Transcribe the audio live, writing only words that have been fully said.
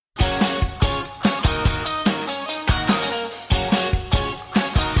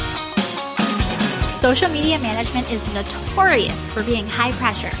Social media management is notorious for being high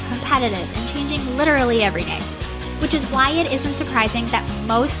pressure, competitive, and changing literally every day, which is why it isn't surprising that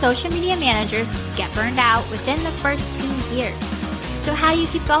most social media managers get burned out within the first 2 years. So how do you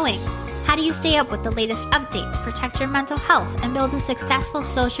keep going? How do you stay up with the latest updates, protect your mental health, and build a successful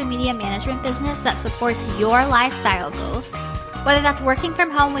social media management business that supports your lifestyle goals? Whether that's working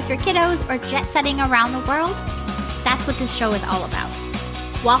from home with your kiddos or jet setting around the world, that's what this show is all about.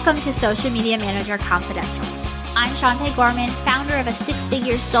 Welcome to Social Media Manager Confidential. I'm Shanté Gorman, founder of a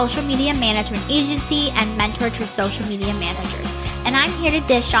 6-figure social media management agency and mentor to social media managers. And I'm here to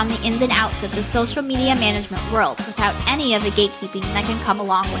dish on the ins and outs of the social media management world without any of the gatekeeping that can come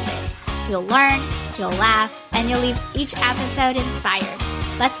along with it. You'll learn, you'll laugh, and you'll leave each episode inspired.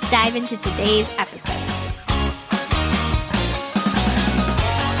 Let's dive into today's episode.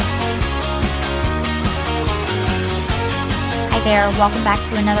 Hi there, welcome back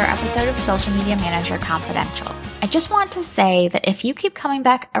to another episode of Social Media Manager Confidential. I just want to say that if you keep coming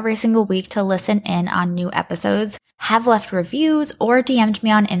back every single week to listen in on new episodes, have left reviews, or DM'd me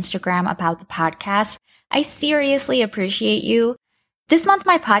on Instagram about the podcast, I seriously appreciate you. This month,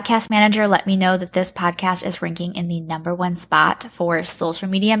 my podcast manager let me know that this podcast is ranking in the #1 spot for social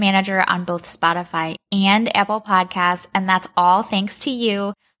media manager on both Spotify and Apple Podcasts, and that's all thanks to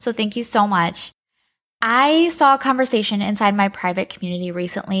you. So thank you so much. I saw a conversation inside my private community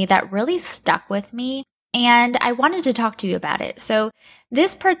recently that really stuck with me, and I wanted to talk to you about it. So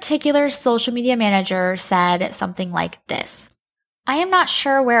this particular social media manager said something like this. I am not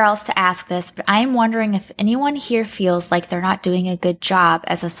sure where else to ask this, but I am wondering if anyone here feels like they're not doing a good job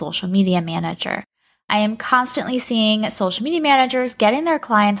as a social media manager. I am constantly seeing social media managers getting their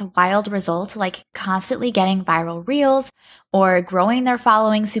clients wild results, like constantly getting viral reels or growing their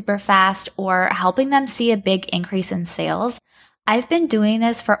following super fast or helping them see a big increase in sales. I've been doing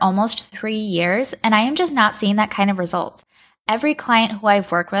this for almost 3 years, and I am just not seeing that kind of results. Every client who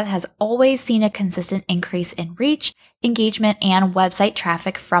I've worked with has always seen a consistent increase in reach, engagement, and website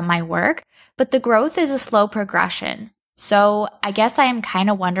traffic from my work, but the growth is a slow progression. So I guess I am kind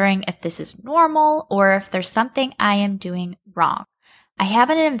of wondering if this is normal or if there's something I am doing wrong. I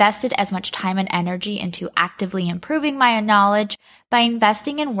haven't invested as much time and energy into actively improving my knowledge by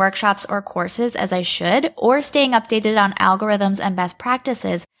investing in workshops or courses as I should, or staying updated on algorithms and best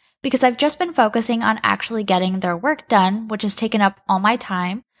practices, because I've just been focusing on actually getting their work done, which has taken up all my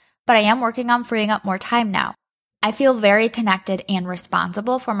time, but I am working on freeing up more time now. I feel very connected and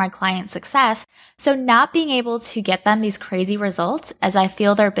responsible for my clients' success, so not being able to get them these crazy results as I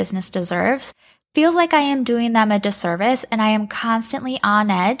feel their business deserves feels like I am doing them a disservice, and I am constantly on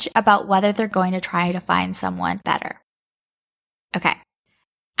edge about whether they're going to try to find someone better. Okay.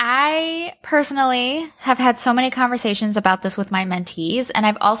 I personally have had so many conversations about this with my mentees, and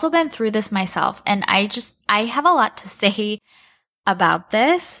I've also been through this myself, and I have a lot to say about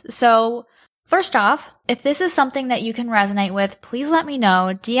this. So first off, if this is something that you can resonate with, please let me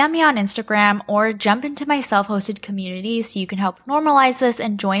know, DM me on Instagram, or jump into my self-hosted community so you can help normalize this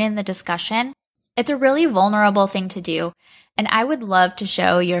and join in the discussion. It's a really vulnerable thing to do, and I would love to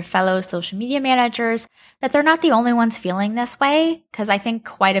show your fellow social media managers that they're not the only ones feeling this way, because I think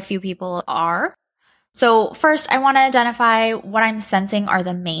quite a few people are. So first, I want to identify what I'm sensing are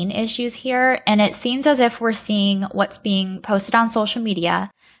the main issues here, and it seems as if we're seeing what's being posted on social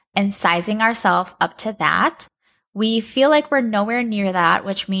media and sizing ourselves up to that. We feel like we're nowhere near that,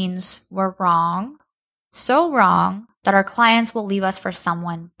 which means we're wrong, so wrong that our clients will leave us for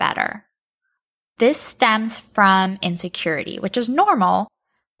someone better. This stems from insecurity, which is normal.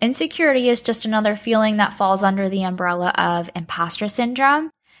 Insecurity is just another feeling that falls under the umbrella of imposter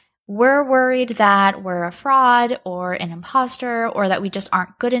syndrome. We're worried that we're a fraud or an imposter, or that we just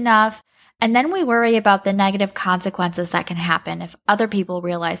aren't good enough. And then we worry about the negative consequences that can happen if other people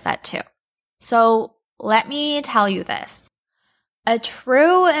realize that too. So let me tell you this. A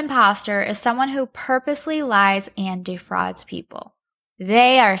true imposter is someone who purposely lies and defrauds people.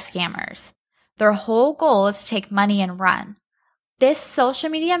 They are scammers. Their whole goal is to take money and run. This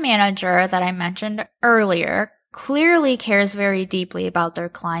social media manager that I mentioned earlier clearly cares very deeply about their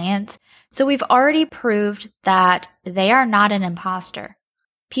clients, so we've already proved that they are not an imposter.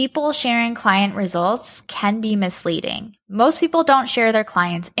 People sharing client results can be misleading. Most people don't share their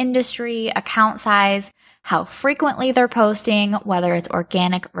client's industry, account size, how frequently they're posting, whether it's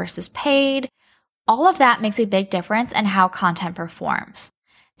organic versus paid. All of that makes a big difference in how content performs.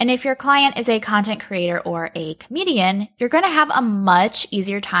 And if your client is a content creator or a comedian, you're going to have a much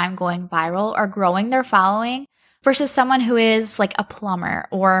easier time going viral or growing their following versus someone who is like a plumber,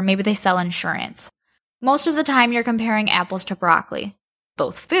 or maybe they sell insurance. Most of the time you're comparing apples to broccoli.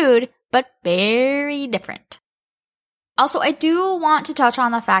 Both food, but very different. Also, I do want to touch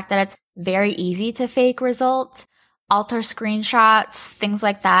on the fact that it's very easy to fake results, alter screenshots, things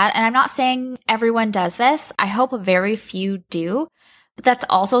like that. And I'm not saying everyone does this. I hope very few do, but that's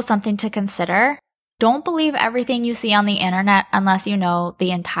also something to consider. Don't believe everything you see on the internet unless you know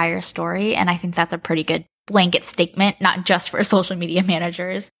the entire story. And I think that's a pretty good blanket statement, not just for social media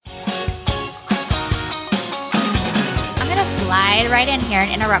managers. Slide right in here and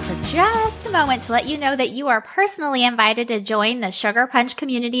interrupt for just a moment to let you know that you are personally invited to join the Sugar Punch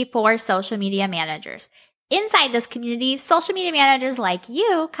community for social media managers. Inside this community, social media managers like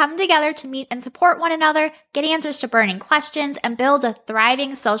you come together to meet and support one another, get answers to burning questions, and build a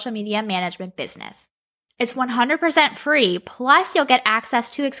thriving social media management business. It's 100% free, plus you'll get access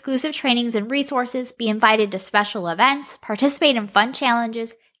to exclusive trainings and resources, be invited to special events, participate in fun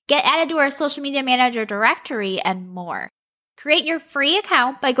challenges, get added to our social media manager directory, and more. Create your free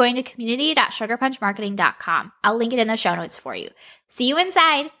account by going to community.sugarpunchmarketing.com. I'll link it in the show notes for you. See you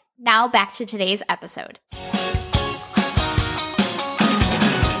inside. Now back to today's episode.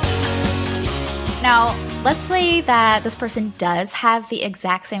 Now, let's say that this person does have the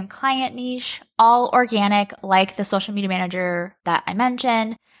exact same client niche, all organic, like the social media manager that I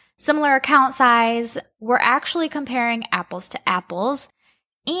mentioned, similar account size. We're actually comparing apples to apples,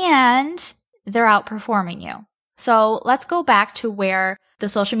 and they're outperforming you. So let's go back to where the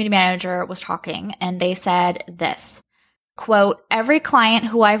social media manager was talking, and they said this, quote, "Every client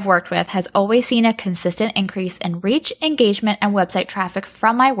who I've worked with has always seen a consistent increase in reach, engagement, and website traffic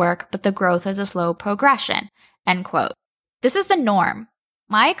from my work, but the growth is a slow progression," end quote. This is the norm.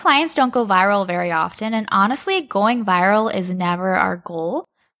 My clients don't go viral very often, and honestly, going viral is never our goal.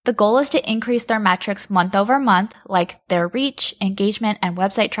 The goal is to increase their metrics month over month, like their reach, engagement, and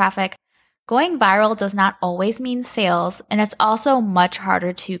website traffic. Going viral does not always mean sales, and it's also much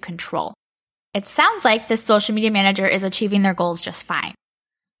harder to control. It sounds like this social media manager is achieving their goals just fine.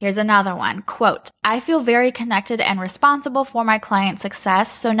 Here's another one, quote, "I feel very connected and responsible for my clients' success,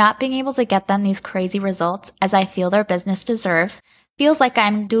 so not being able to get them these crazy results as I feel their business deserves feels like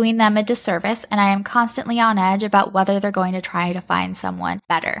I'm doing them a disservice, and I am constantly on edge about whether they're going to try to find someone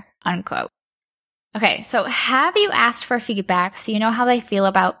better," unquote. Okay, so have you asked for feedback so you know how they feel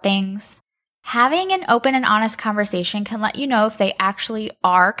about things? Having an open and honest conversation can let you know if they actually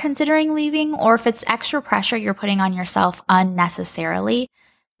are considering leaving or if it's extra pressure you're putting on yourself unnecessarily.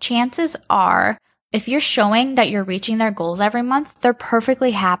 Chances are, if you're showing that you're reaching their goals every month, they're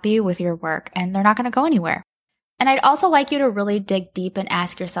perfectly happy with your work and they're not going to go anywhere. And I'd also like you to really dig deep and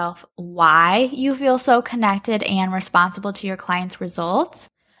ask yourself why you feel so connected and responsible to your clients' results.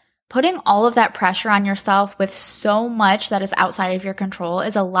 Putting all of that pressure on yourself with so much that is outside of your control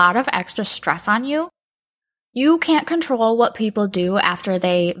is a lot of extra stress on you. You can't control what people do after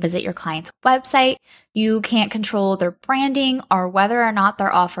they visit your client's website. You can't control their branding or whether or not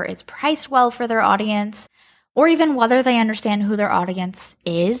their offer is priced well for their audience, or even whether they understand who their audience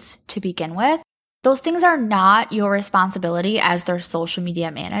is to begin with. Those things are not your responsibility as their social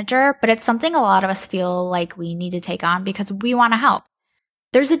media manager, but it's something a lot of us feel like we need to take on because we want to help.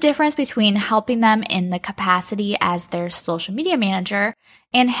 There's a difference between helping them in the capacity as their social media manager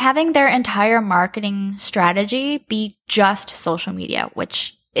and having their entire marketing strategy be just social media,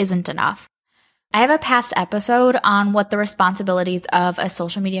 which isn't enough. I have a past episode on what the responsibilities of a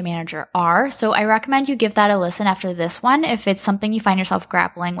social media manager are, so I recommend you give that a listen after this one if it's something you find yourself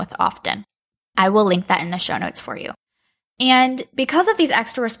grappling with often. I will link that in the show notes for you. And because of these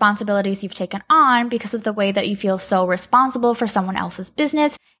extra responsibilities you've taken on, because of the way that you feel so responsible for someone else's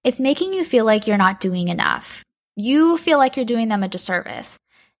business, it's making you feel like you're not doing enough. You feel like you're doing them a disservice.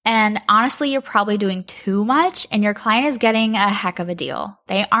 And honestly, you're probably doing too much and your client is getting a heck of a deal.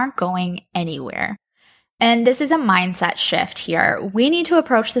 They aren't going anywhere. And this is a mindset shift here. We need to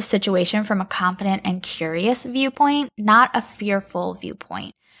approach the situation from a confident and curious viewpoint, not a fearful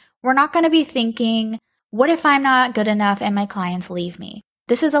viewpoint. We're not going to be thinking, what if I'm not good enough and my clients leave me?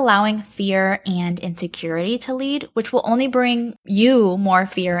 This is allowing fear and insecurity to lead, which will only bring you more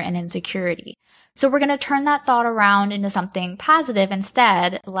fear and insecurity. So we're going to turn that thought around into something positive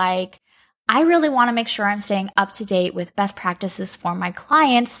instead, like, I really want to make sure I'm staying up to date with best practices for my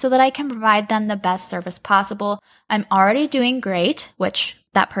clients so that I can provide them the best service possible. I'm already doing great, which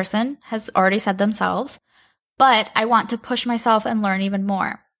that person has already said themselves, but I want to push myself and learn even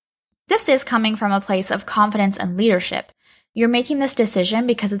more. This is coming from a place of confidence and leadership. You're making this decision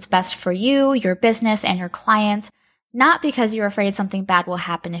because it's best for you, your business, and your clients, not because you're afraid something bad will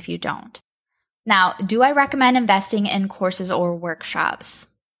happen if you don't. Now, do I recommend investing in courses or workshops?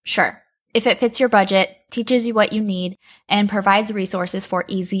 Sure. If it fits your budget, teaches you what you need, and provides resources for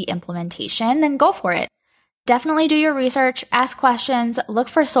easy implementation, then go for it. Definitely do your research, ask questions, look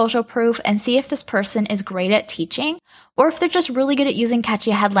for social proof, and see if this person is great at teaching or if they're just really good at using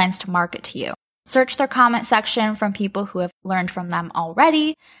catchy headlines to market to you. Search their comment section from people who have learned from them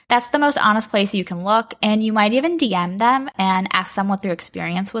already. That's the most honest place you can look, and you might even DM them and ask them what their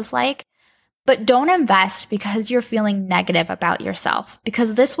experience was like. But don't invest because you're feeling negative about yourself,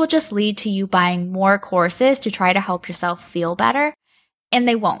 because this will just lead to you buying more courses to try to help yourself feel better, and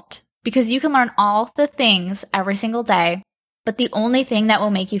they won't, because you can learn all the things every single day, but the only thing that will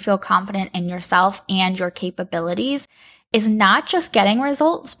make you feel confident in yourself and your capabilities is not just getting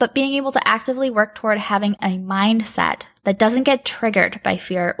results, but being able to actively work toward having a mindset that doesn't get triggered by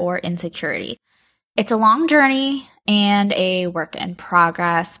fear or insecurity. It's a long journey and a work in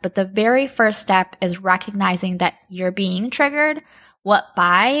progress, but the very first step is recognizing that you're being triggered, what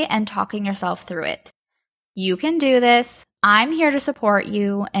by, and talking yourself through it. You can do this. I'm here to support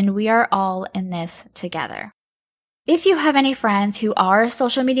you, and we are all in this together. If you have any friends who are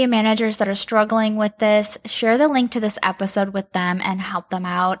social media managers that are struggling with this, share the link to this episode with them and help them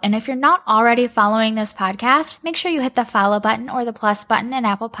out. And if you're not already following this podcast, make sure you hit the follow button or the plus button in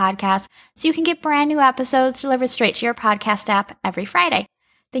Apple Podcasts so you can get brand new episodes delivered straight to your podcast app every Friday.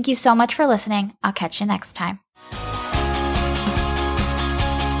 Thank you so much for listening. I'll catch you next time.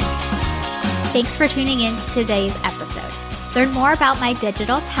 Thanks for tuning in to today's episode. Learn more about my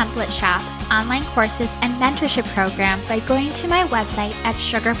digital template shop, online courses, and mentorship program by going to my website at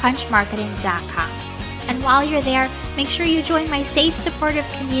sugarpunchmarketing.com. And while you're there, make sure you join my safe, supportive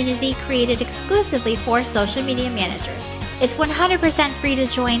community created exclusively for social media managers. It's 100% free to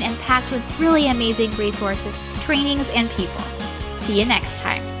join and packed with really amazing resources, trainings, and people. See you next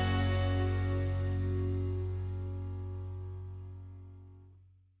time.